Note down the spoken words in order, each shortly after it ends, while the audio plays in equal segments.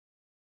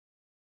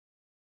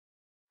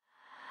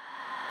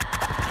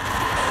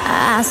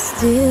I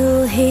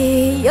still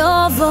hear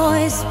your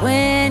voice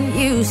when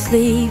you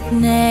sleep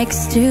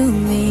next to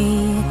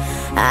me.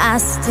 I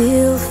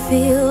still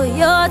feel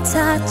your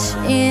touch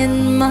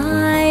in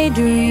my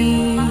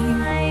dream.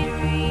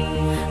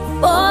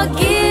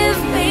 Forgive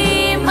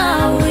me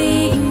my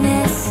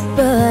weakness,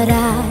 but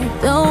I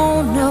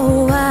don't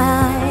know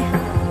why.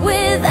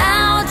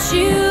 Without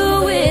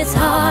you, it's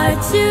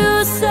hard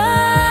to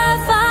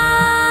survive.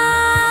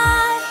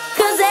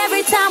 'Cause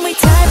every time we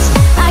touch,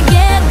 I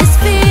get this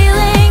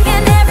feeling,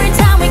 and every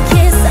time we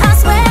kiss, I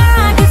swear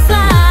I could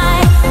fly.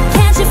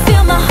 Can't you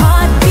feel my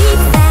heart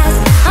beat fast?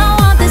 I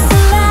want this to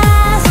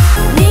last.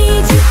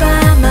 Need you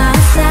by my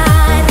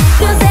side.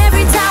 'Cause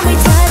every time we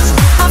touch,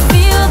 I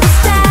feel the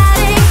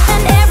static,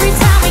 and every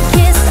time we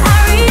kiss, I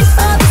reach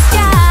for the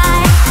sky.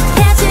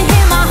 Can't you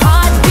hear my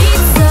heart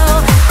beat? So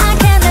I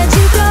can't let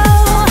you go.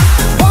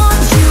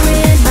 Want you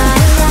in my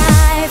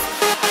life.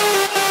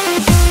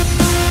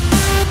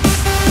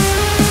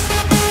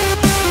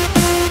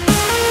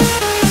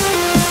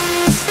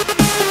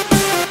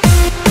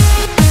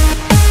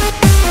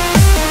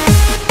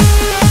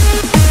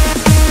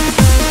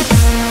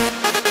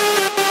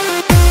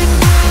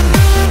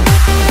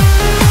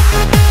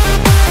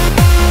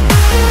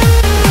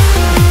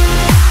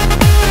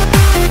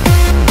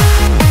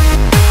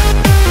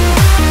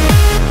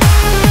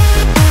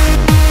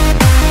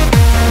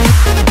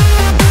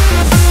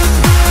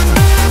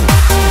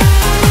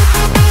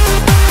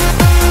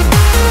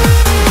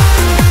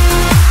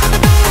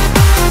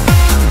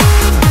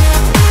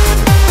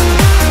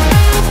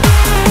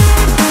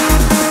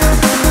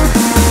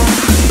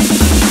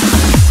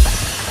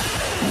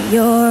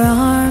 Your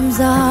arms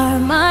are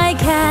my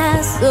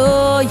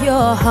castle,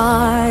 your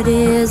heart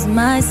is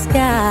my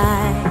sky.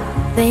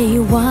 They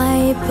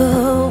wipe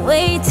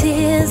away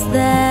tears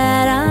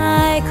that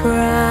I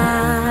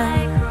cry.